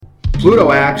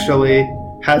Pluto actually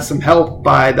has some help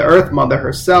by the Earth Mother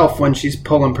herself when she's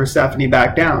pulling Persephone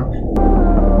back down.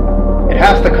 It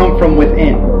has to come from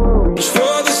within.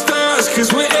 For the stars,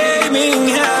 'cause we're aiming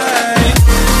high.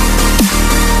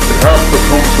 It has to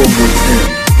come from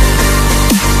within.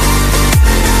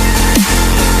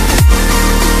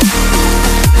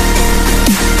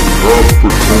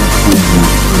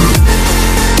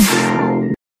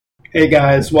 Hey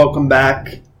guys, welcome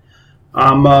back.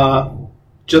 I'm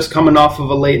just coming off of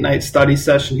a late night study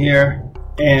session here,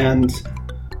 and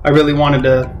I really wanted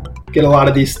to get a lot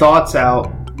of these thoughts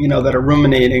out, that are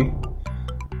ruminating,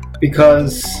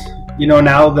 because,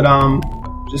 now that I'm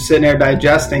just sitting here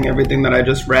digesting everything that I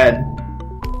just read,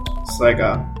 it's like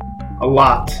a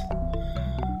lot.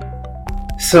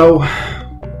 So,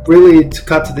 really, to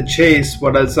cut to the chase,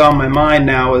 what is on my mind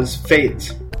now is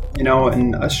fate,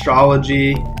 and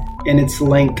astrology and its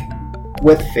link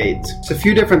with fate. It's a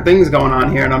few different things going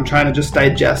on here, and I'm trying to just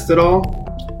digest it all,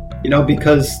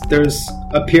 because there's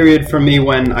a period for me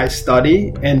when I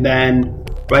study, and then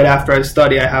right after I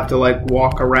study, I have to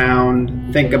walk around,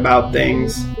 think about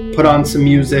things, put on some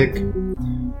music,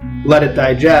 let it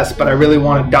digest, but I really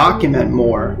want to document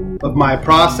more of my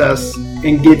process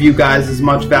and give you guys as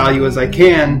much value as I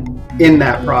can in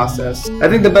that process. I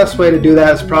think the best way to do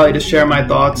that is probably to share my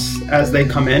thoughts as they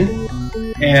come in,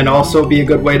 and also be a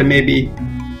good way to maybe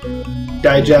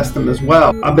digest them as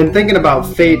well. I've been thinking about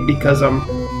fate because I'm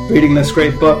reading this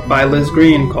great book by Liz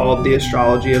Green called The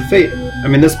Astrology of Fate. I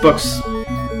mean, this book's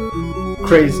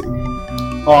crazy,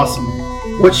 awesome.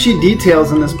 What she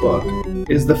details in this book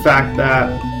is the fact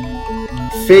that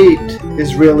fate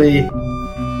is really,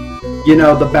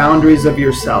 the boundaries of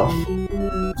yourself,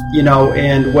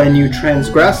 and when you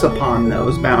transgress upon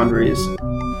those boundaries,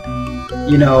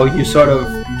 you sort of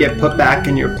get put back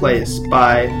in your place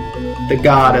by the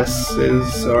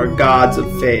goddesses or gods of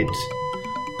fate.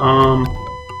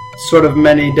 Sort of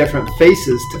many different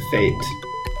faces to fate.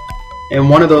 And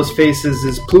one of those faces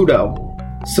is Pluto.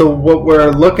 So what we're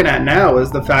looking at now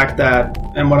is the fact that,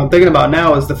 and what I'm thinking about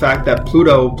now is the fact that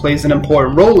Pluto plays an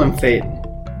important role in fate.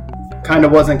 Kind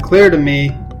of wasn't clear to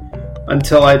me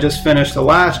until I just finished the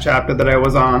last chapter that I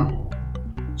was on,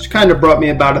 which kind of brought me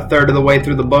about a third of the way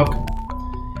through the book.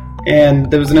 And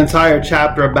there was an entire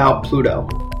chapter about Pluto.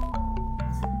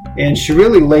 And she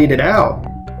really laid it out.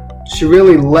 She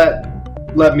really let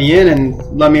me in and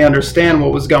let me understand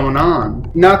what was going on.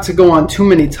 Not to go on too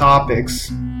many topics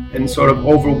and sort of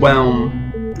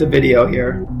overwhelm the video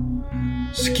here.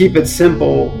 Just keep it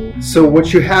simple. So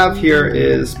what you have here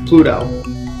is Pluto.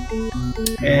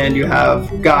 And you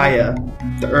have Gaia,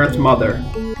 the Earth Mother,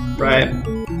 right?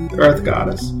 Earth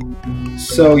Goddess.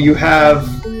 So you have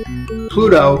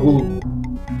Pluto, who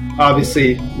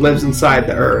obviously lives inside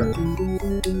the Earth.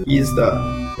 He's the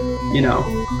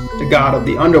god of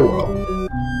the underworld.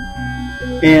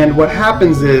 And what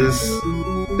happens is,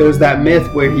 there's that myth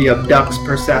where he abducts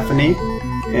Persephone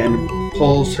and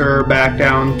pulls her back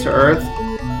down to Earth.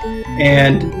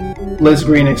 And Liz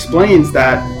Green explains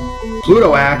that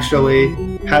Pluto actually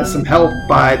has some help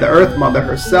by the Earth Mother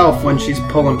herself when she's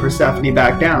pulling Persephone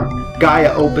back down.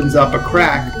 Gaia opens up a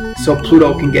crack so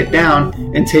Pluto can get down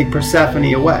and take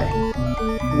Persephone away.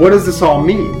 What does this all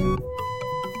mean?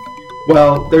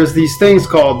 Well, there's these things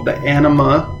called the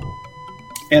anima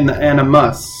and the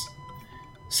animus.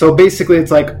 So basically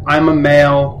it's like I'm a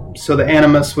male, so the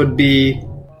animus would be,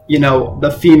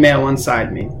 the female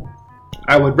inside me.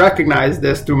 I would recognize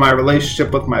this through my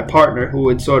relationship with my partner, who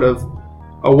would sort of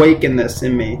awaken this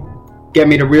in me, get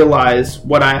me to realize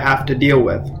what I have to deal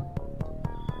with.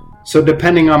 So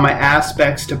depending on my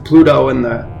aspects to Pluto in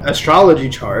the astrology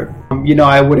chart,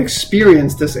 I would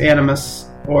experience this animus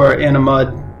or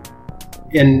anima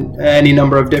in any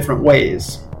number of different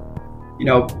ways.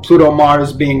 Pluto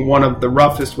Mars being one of the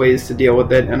roughest ways to deal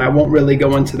with it, and I won't really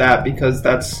go into that because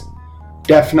that's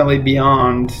definitely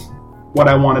beyond what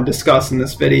I want to discuss in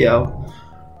this video.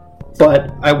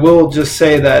 But I will just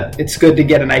say that it's good to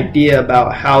get an idea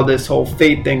about how this whole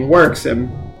fate thing works and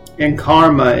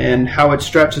karma and how it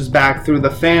stretches back through the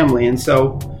family. And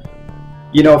so,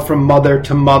 from mother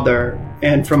to mother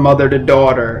and from mother to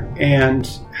daughter, and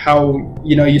how,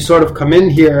 you sort of come in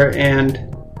here, and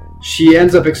she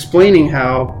ends up explaining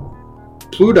how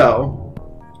Pluto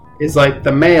is like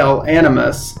the male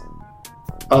animus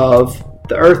of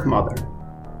the Earth Mother.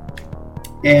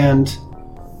 And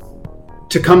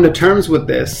to come to terms with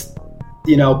this,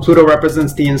 Pluto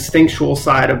represents the instinctual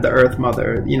side of the Earth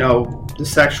Mother, the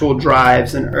sexual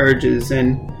drives and urges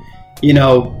and,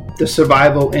 the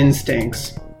survival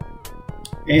instincts.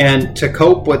 And to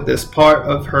cope with this part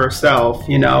of herself,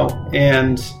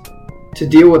 and to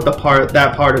deal with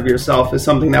that part of yourself is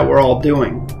something that we're all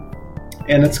doing.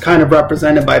 And it's kind of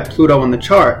represented by Pluto in the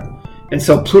chart. And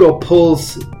so Pluto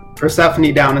pulls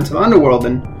Persephone down into the underworld.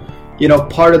 And,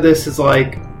 part of this is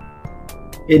like,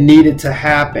 it needed to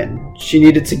happen. She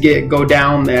needed to go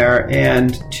down there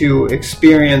and to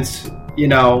experience,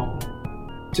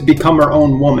 to become her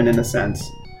own woman in a sense.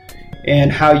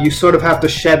 And how you sort of have to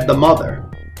shed the mother.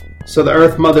 So the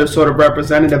Earth Mother is sort of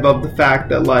representative of the fact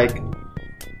that, like,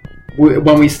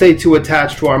 when we stay too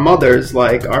attached to our mothers,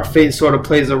 like, our fate sort of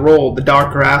plays a role. The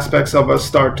darker aspects of us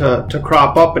start to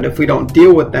crop up, and if we don't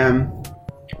deal with them,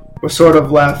 we're sort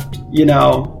of left,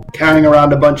 carrying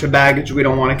around a bunch of baggage we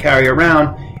don't want to carry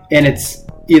around. And it's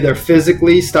either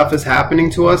physically stuff is happening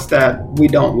to us that we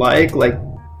don't like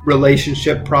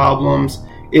relationship problems,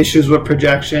 issues with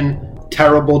projection,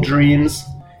 terrible dreams.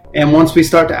 And once we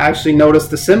start to actually notice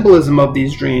the symbolism of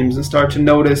these dreams and start to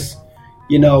notice,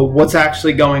 what's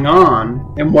actually going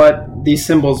on and what these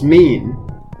symbols mean,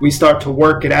 we start to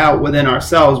work it out within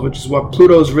ourselves, which is what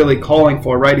Pluto's really calling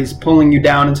for, right? He's pulling you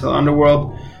down into the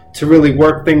underworld to really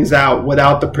work things out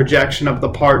without the projection of the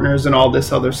partners and all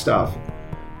this other stuff.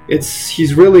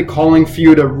 He's really calling for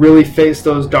you to really face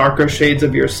those darker shades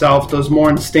of yourself, those more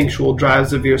instinctual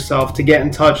drives of yourself, to get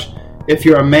in touch, if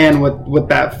you're a man, with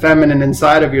that feminine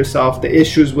inside of yourself, the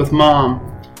issues with mom,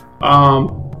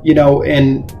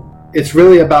 and it's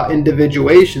really about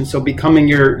individuation, so becoming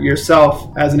yourself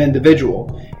as an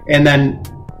individual. And then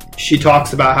she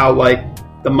talks about how, like,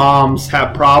 the moms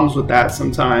have problems with that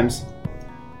sometimes.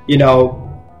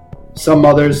 Some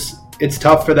mothers, it's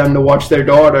tough for them to watch their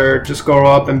daughter just grow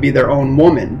up and be their own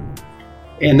woman.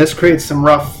 And this creates some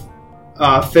rough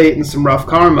fate and some rough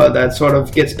karma that sort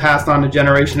of gets passed on to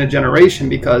generation,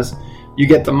 because you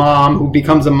get the mom who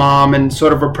becomes a mom and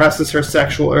sort of represses her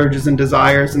sexual urges and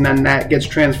desires, and then that gets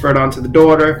transferred onto the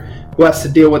daughter, who has to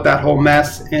deal with that whole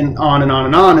mess, and on and on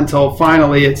and on, until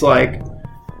finally it's like,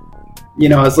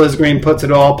 as Liz Green puts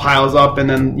it, all piles up, and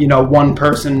then, one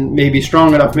person may be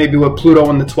strong enough, maybe with Pluto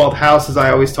in the 12th house, as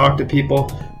I always talk to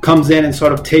people, comes in and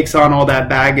sort of takes on all that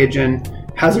baggage and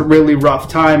has a really rough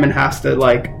time and has to,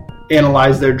 like,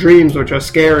 analyze their dreams, which are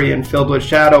scary and filled with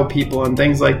shadow people and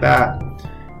things like that,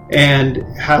 and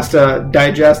has to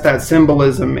digest that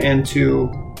symbolism and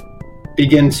to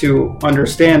begin to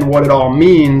understand what it all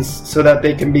means, so that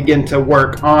they can begin to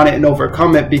work on it and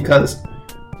overcome it. Because,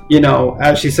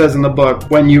 as she says in the book,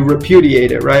 when you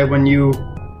repudiate it, right, when you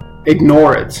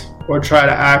ignore it or try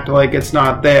to act like it's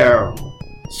not there,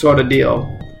 sort of deal,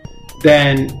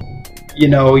 then,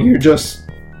 you're just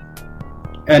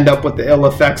end up with the ill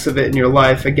effects of it in your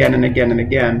life again and again and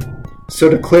again. So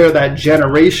to clear that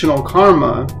generational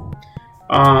karma,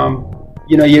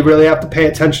 you really have to pay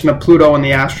attention to Pluto in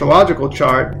the astrological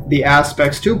chart, the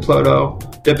aspects to Pluto,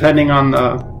 depending on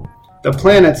the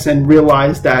planets, and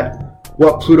realize that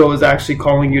what Pluto is actually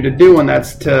calling you to do, and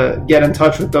that's to get in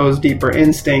touch with those deeper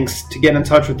instincts, to get in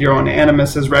touch with your own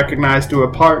animus as recognized through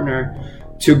a partner,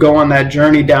 to go on that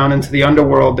journey down into the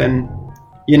underworld. And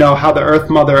how the Earth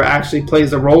Mother actually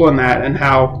plays a role in that, and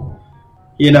how,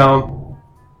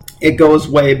 it goes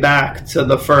way back to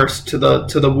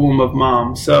the womb of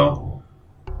mom. So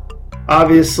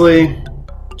obviously,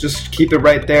 just keep it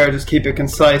right there, just keep it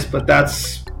concise, but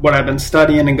that's what I've been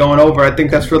studying and going over. I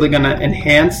think that's really going to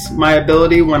enhance my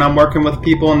ability when I'm working with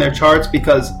people in their charts,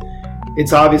 because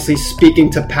it's obviously speaking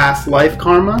to past life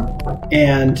karma,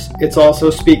 and it's also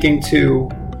speaking to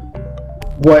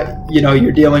what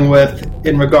you're dealing with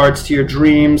in regards to your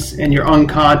dreams and your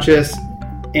unconscious,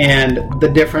 and the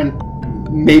different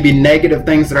maybe negative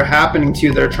things that are happening to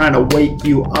you that are trying to wake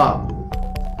you up.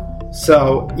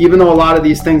 So even though a lot of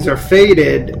these things are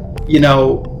faded,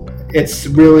 it's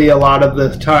really a lot of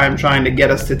the time trying to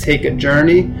get us to take a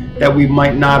journey that we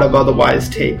might not have otherwise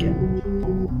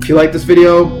taken. If you like this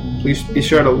video, please be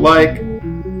sure to like,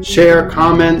 share,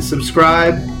 comment,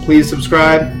 subscribe. Please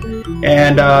subscribe.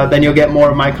 And then you'll get more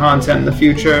of my content in the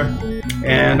future.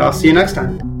 And I'll see you next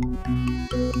time.